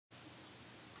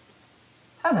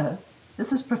Hello,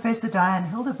 this is Professor Diane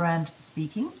Hildebrand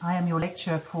speaking. I am your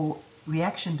lecturer for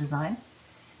reaction design,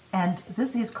 and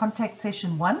this is contact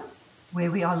session 1, where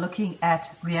we are looking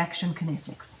at reaction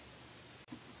kinetics.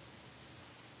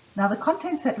 Now, the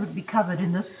contents that would be covered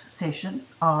in this session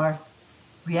are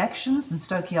reactions and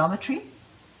stoichiometry,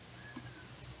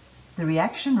 the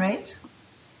reaction rate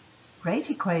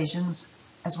equations,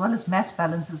 as well as mass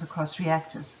balances across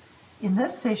reactors. In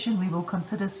this session, we will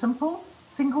consider simple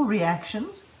single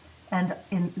reactions, and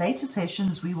in later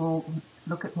sessions we will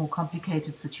look at more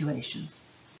complicated situations.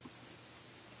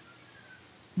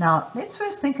 Now, let's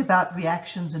first think about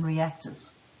reactions and reactors.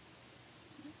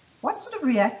 What sort of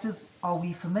reactors are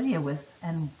we familiar with,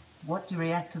 and what do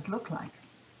reactors look like?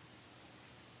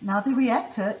 Now, the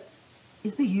reactor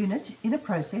is the unit in a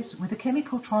process where the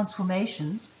chemical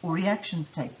transformations or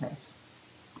reactions take place.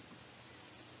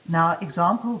 Now,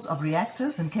 examples of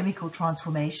reactors and chemical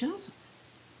transformations: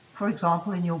 for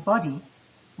example, in your body,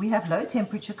 we have low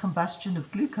temperature combustion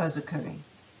of glucose occurring.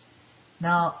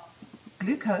 Now,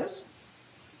 glucose,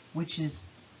 which is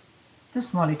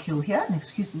this molecule here, and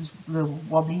excuse the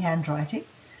wobbly handwriting,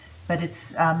 but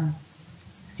it's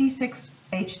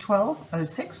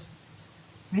C6H12O6,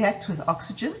 reacts with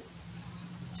oxygen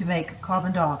to make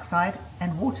carbon dioxide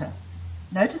and water.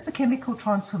 Notice the chemical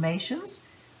transformations.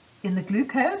 In the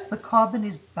glucose, the carbon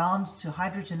is bound to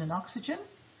hydrogen and oxygen,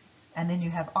 and then you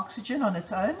have oxygen on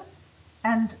its own,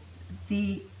 and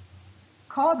the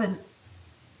carbon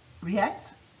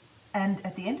reacts, and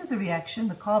at the end of the reaction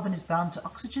the carbon is bound to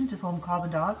oxygen to form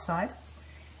carbon dioxide,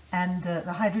 and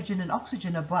the hydrogen and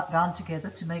oxygen are bound together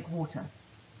to make water.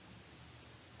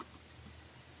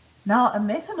 Now, a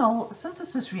methanol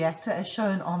synthesis reactor, as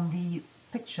shown on the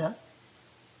picture,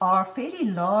 are fairly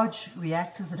large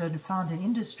reactors that are found in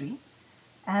industry.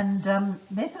 And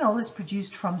methanol is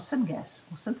produced from syngas,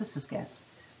 or synthesis gas,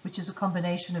 which is a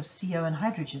combination of CO and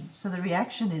hydrogen. So the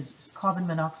reaction is carbon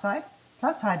monoxide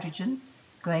plus hydrogen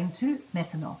going to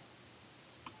methanol.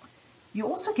 You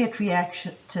also get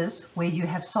reactors where you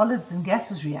have solids and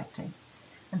gases reacting.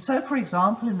 And so, for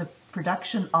example, in the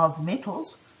production of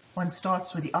metals, one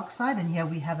starts with the oxide, and here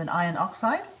we have an iron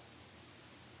oxide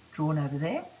drawn over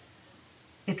there.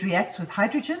 It reacts with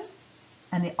hydrogen,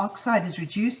 and the oxide is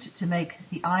reduced to make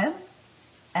the iron,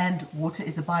 and water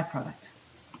is a byproduct.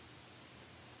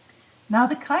 Now,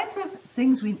 the kinds of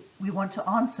things we want to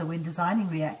answer when designing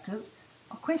reactors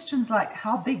are questions like: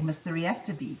 how big must the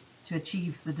reactor be to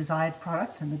achieve the desired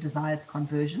product and the desired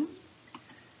conversions?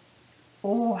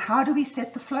 Or how do we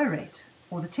set the flow rate,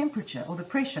 or the temperature, or the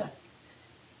pressure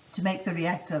to make the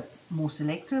reactor more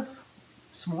selective,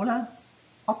 smaller,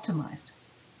 optimized?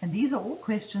 And these are all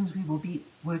questions we will be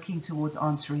working towards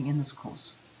answering in this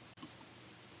course.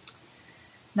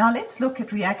 Now, let's look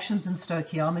at reactions and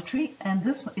stoichiometry, and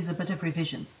this is a bit of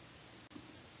revision.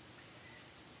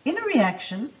 In a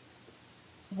reaction,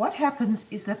 what happens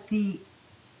is that the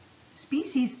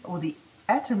species or the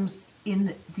atoms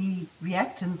in the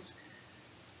reactants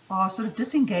are sort of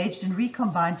disengaged and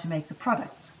recombined to make the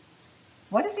products.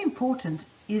 What is important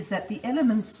is that the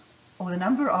elements, or the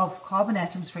number of carbon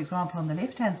atoms, for example, on the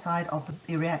left-hand side of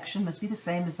the reaction must be the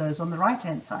same as those on the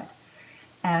right-hand side,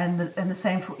 and the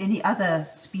same for any other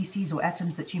species or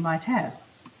atoms that you might have.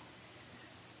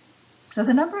 So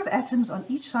the number of atoms on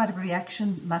each side of a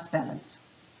reaction must balance.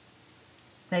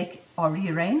 They are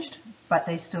rearranged, but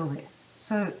they're still there.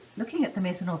 So looking at the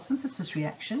methanol synthesis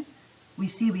reaction, we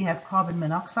see we have carbon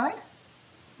monoxide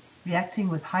reacting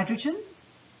with hydrogen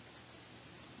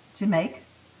to make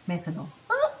methanol.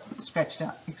 Scratched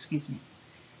out, excuse me.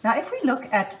 Now, if we look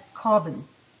at carbon,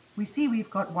 we see we've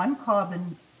got one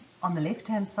carbon on the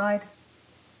left-hand side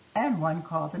and one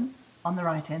carbon on the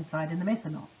right-hand side in the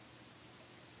methanol.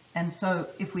 And so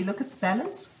if we look at the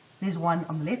balance, there's one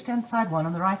on the left-hand side, one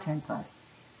on the right-hand side.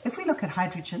 If we look at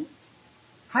hydrogen,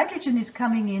 hydrogen is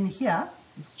coming in here,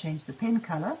 let's change the pen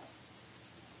color,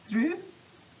 through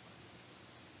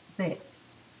there.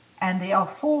 And there are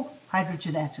 4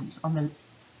 hydrogen atoms on the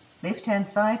left-hand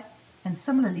side, and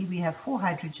similarly we have 4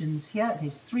 hydrogens here.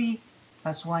 There's 3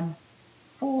 plus 1,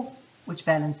 4, which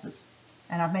balances.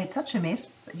 And I've made such a mess,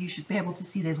 but you should be able to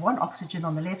see there's 1 oxygen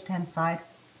on the left-hand side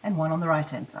and 1 on the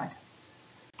right-hand side.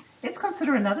 Let's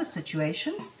consider another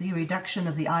situation, the reduction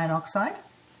of the iron oxide.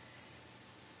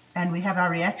 And we have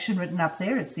our reaction written up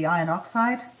there. It's the iron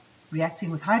oxide reacting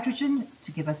with hydrogen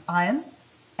to give us iron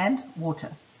and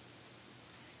water.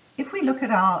 If we look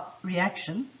at our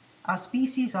reaction, our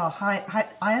species are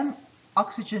iron,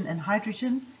 oxygen, and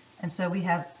hydrogen, and so we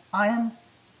have iron,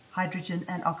 hydrogen,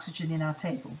 and oxygen in our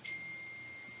table.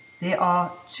 There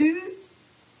are 2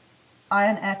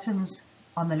 iron atoms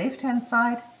on the left-hand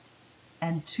side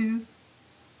and 2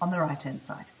 on the right-hand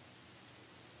side.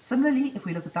 Similarly, if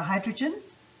we look at the hydrogen,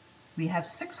 we have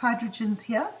 6 hydrogens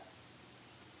here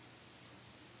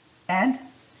and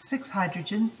 6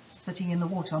 hydrogens sitting in the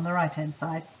water on the right-hand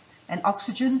side. And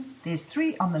oxygen, there's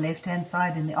 3 on the left-hand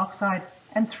side in the oxide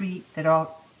and 3 that are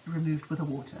removed with the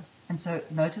water. And so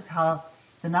notice how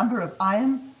the number of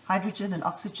iron, hydrogen and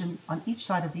oxygen on each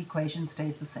side of the equation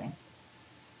stays the same.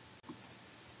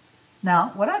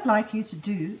 Now, what I'd like you to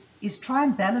do is try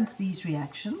and balance these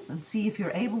reactions and see if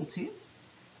you're able to.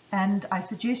 And I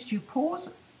suggest you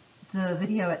pause the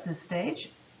video at this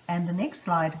stage, and the next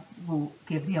slide will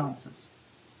give the answers.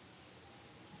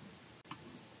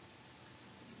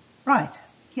 Right,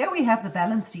 here we have the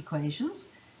balanced equations,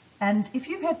 and if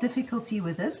you've had difficulty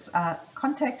with this,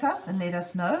 contact us and let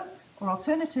us know, or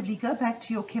alternatively go back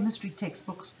to your chemistry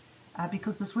textbooks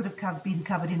because this would have been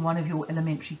covered in one of your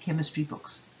elementary chemistry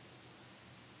books.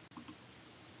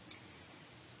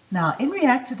 Now, in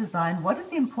reactor design, what is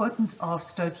the importance of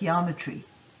stoichiometry?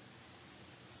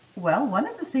 Well, one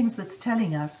of the things that's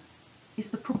telling us is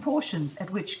the proportions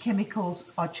at which chemicals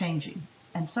are changing.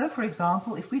 And so, for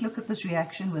example, if we look at this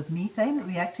reaction with methane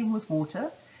reacting with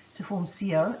water to form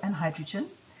CO and hydrogen,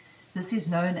 this is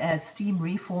known as steam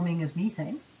reforming of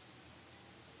methane.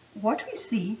 What we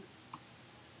see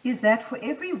is that for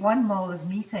every 1 mole of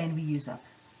methane we use up,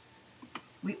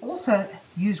 we also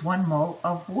use 1 mole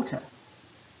of water.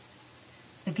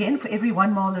 Again, for every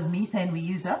 1 mole of methane we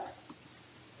use up,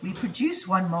 we produce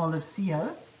 1 mole of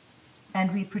CO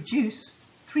and we produce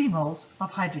 3 moles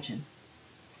of hydrogen.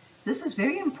 This is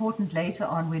very important later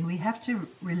on when we have to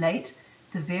relate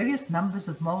the various numbers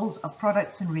of moles of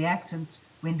products and reactants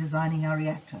when designing our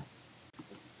reactor.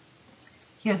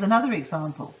 Here's another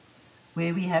example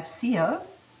where we have CO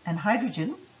and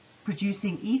hydrogen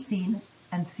producing ethene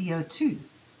and CO2.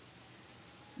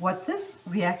 What this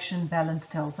reaction balance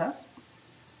tells us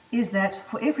is that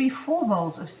for every 4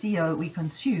 moles of CO we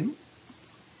consume,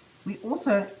 we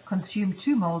also consume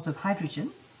 2 moles of hydrogen.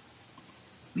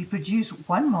 We produce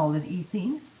 1 mole of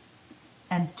ethene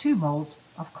and 2 moles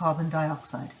of carbon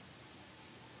dioxide.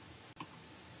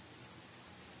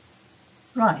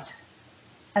 Right.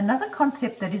 Another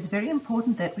concept that is very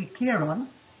important that we're clear on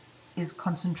is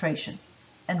concentration.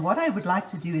 And what I would like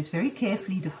to do is very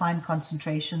carefully define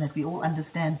concentration, that we all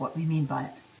understand what we mean by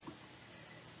it.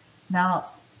 Now,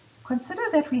 consider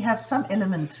that we have some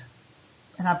element,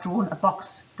 and I've drawn a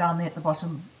box down there at the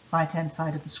bottom right-hand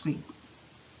side of the screen.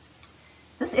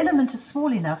 This element is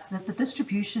small enough that the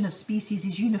distribution of species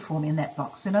is uniform in that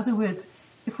box. In other words,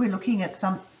 if we're looking at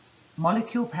some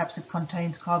molecule, perhaps it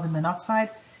contains carbon monoxide,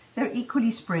 they're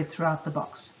equally spread throughout the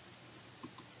box.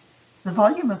 The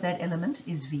volume of that element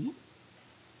is V,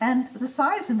 and the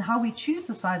size and how we choose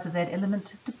the size of that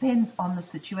element depends on the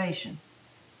situation.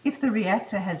 If the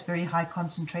reactor has very high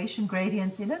concentration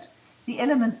gradients in it, the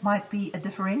element might be a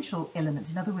differential element,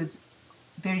 in other words,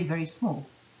 very, very small.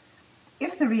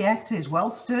 If the reactor is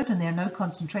well stirred and there are no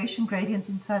concentration gradients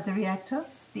inside the reactor,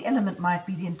 the element might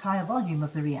be the entire volume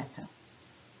of the reactor.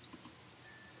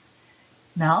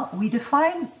 Now, we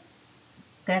define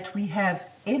that we have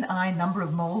Ni, number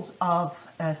of moles of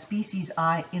species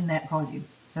I in that volume.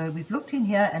 So we've looked in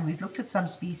here and we've looked at some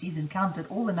species and counted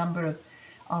all the number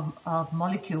of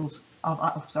molecules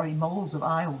of, moles of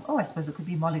I, or I suppose it could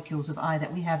be molecules of I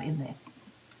that we have in there.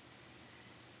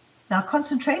 Now,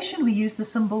 concentration, we use the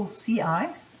symbol Ci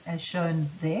as shown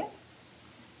there,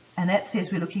 and that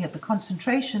says we're looking at the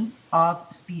concentration of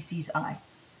species I.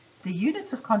 The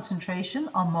units of concentration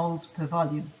are moles per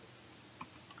volume.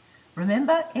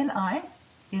 Remember, Ni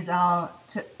is our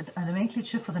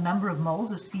nomenclature for the number of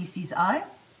moles of species I,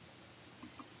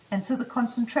 and so the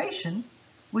concentration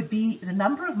would be the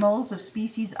number of moles of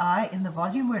species I in the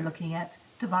volume we're looking at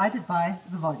divided by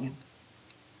the volume.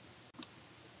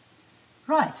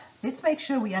 Right, let's make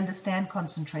sure we understand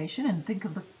concentration and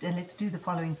let's do the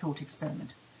following thought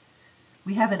experiment.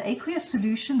 We have an aqueous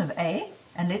solution of A,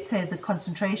 and let's say the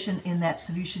concentration in that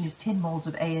solution is 10 moles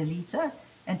of A a liter.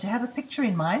 And to have a picture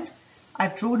in mind,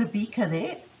 I've drawn a beaker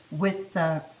there with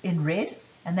in red,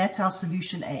 and that's our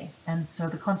solution A. And so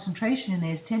the concentration in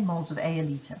there is 10 moles of A a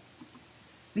liter.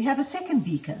 We have a second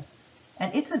beaker,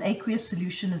 and it's an aqueous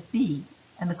solution of B,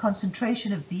 and the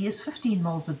concentration of B is 15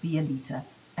 moles of B a liter.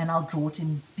 And I'll draw it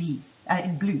in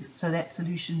blue. So that's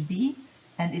solution B,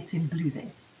 and it's in blue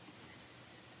there.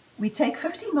 We take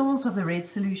 50 moles of the red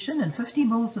solution and 50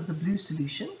 moles of the blue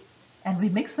solution, and we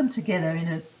mix them together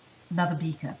in another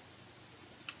beaker.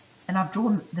 And I've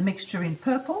drawn the mixture in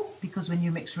purple, because when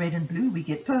you mix red and blue, we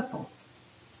get purple.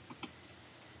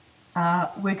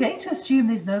 We're going to assume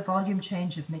there's no volume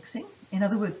change of mixing, In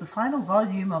other words, the final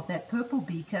volume of that purple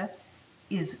beaker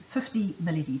is 50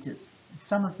 milliliters. It's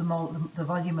sum of the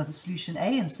volume of the solution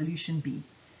A and solution B.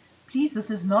 Please, this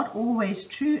is not always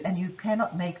true, and you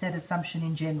cannot make that assumption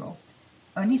in general.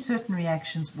 Only certain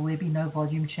reactions will there be no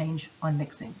volume change on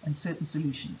mixing, and certain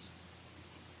solutions.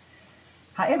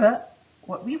 However,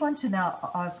 what we want to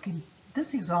now ask in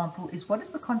this example is, what is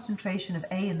the concentration of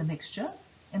A in the mixture,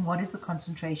 and what is the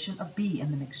concentration of B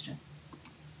in the mixture?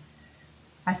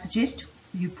 I suggest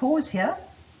you pause here,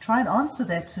 try and answer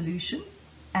that solution,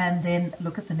 and then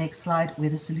look at the next slide where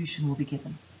the solution will be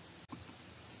given.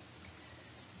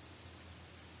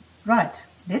 Right,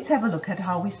 let's have a look at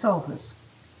how we solve this.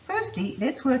 Firstly,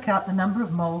 let's work out the number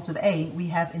of moles of A we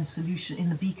have in solution in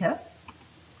the beaker,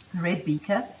 the red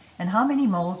beaker, and how many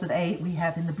moles of A we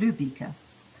have in the blue beaker.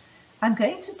 I'm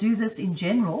going to do this in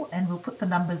general, and we'll put the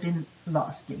numbers in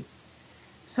lastly.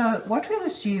 So what we'll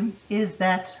assume is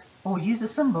that, or use a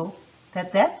symbol,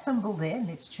 that symbol there, and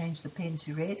let's change the pen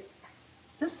to red,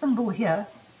 this symbol here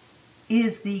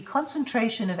is the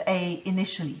concentration of A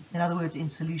initially, in other words in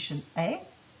solution A,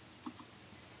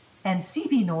 and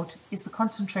CB0 is the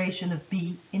concentration of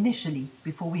B initially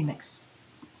before we mix.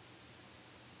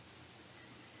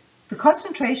 The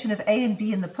concentration of A and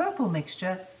B in the purple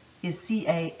mixture is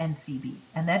CA and CB,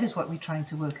 and that is what we're trying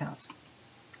to work out.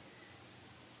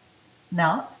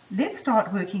 Now, let's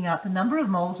start working out the number of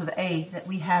moles of A that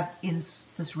we have in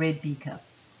this red beaker,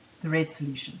 the red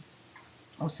solution,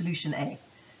 or solution A.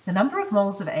 The number of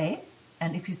moles of A,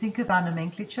 and if you think of our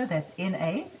nomenclature, that's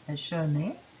Na, as shown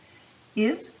there,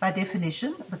 is, by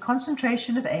definition, the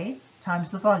concentration of A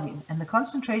times the volume, and the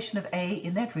concentration of A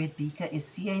in that red beaker is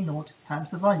Ca0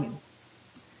 times the volume.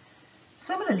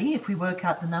 Similarly, if we work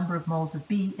out the number of moles of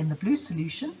B in the blue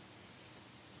solution,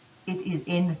 it is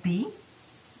Nb,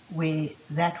 where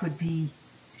that would be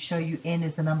to show you N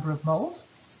is the number of moles,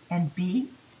 and B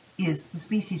is the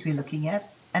species we're looking at,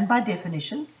 and by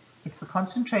definition, it's the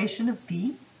concentration of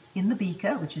B in the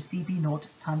beaker, which is Cb0,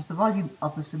 times the volume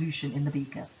of the solution in the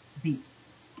beaker, B.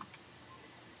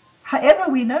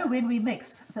 However, we know when we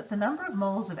mix that the number of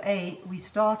moles of A we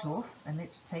start off, and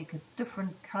let's take a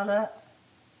different color,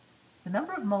 the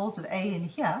number of moles of A in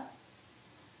here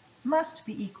must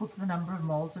be equal to the number of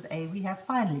moles of A we have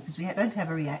finally, because we don't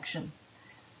have a reaction.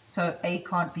 So A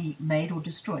can't be made or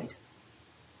destroyed.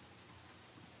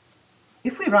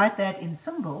 If we write that in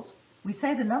symbols, we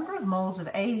say the number of moles of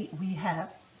A we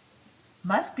have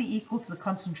must be equal to the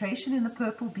concentration in the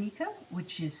purple beaker,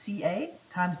 which is Ca,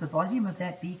 times the volume of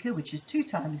that beaker, which is 2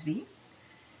 times V,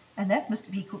 and that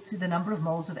must be equal to the number of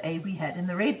moles of A we had in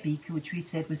the red beaker, which we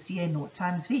said was Ca0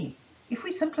 times V. If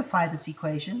we simplify this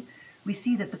equation, we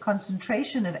see that the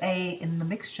concentration of A in the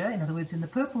mixture, in other words in the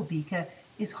purple beaker,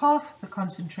 is half the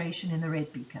concentration in the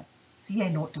red beaker,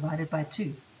 Ca0 divided by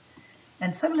 2.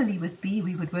 And similarly with B,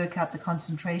 we would work out the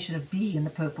concentration of B in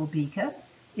the purple beaker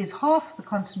is half the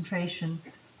concentration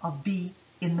of B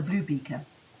in the blue beaker.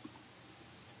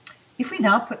 If we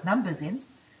now put numbers in,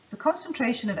 the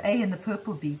concentration of A in the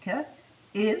purple beaker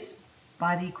is,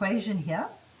 by the equation here,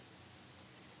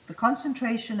 the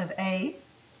concentration of A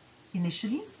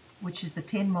initially, which is the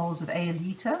 10 moles of A a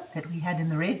liter that we had in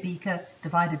the red beaker,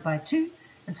 divided by 2.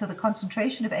 And so the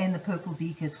concentration of A in the purple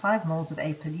beaker is 5 moles of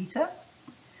A per liter.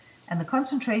 And the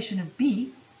concentration of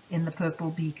B in the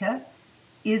purple beaker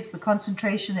is the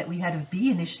concentration that we had of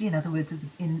B initially, in other words,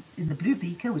 in the blue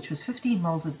beaker, which was 15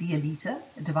 moles of B a liter,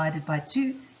 divided by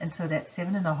 2. And so that's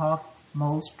 7.5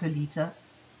 moles per liter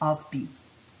of B.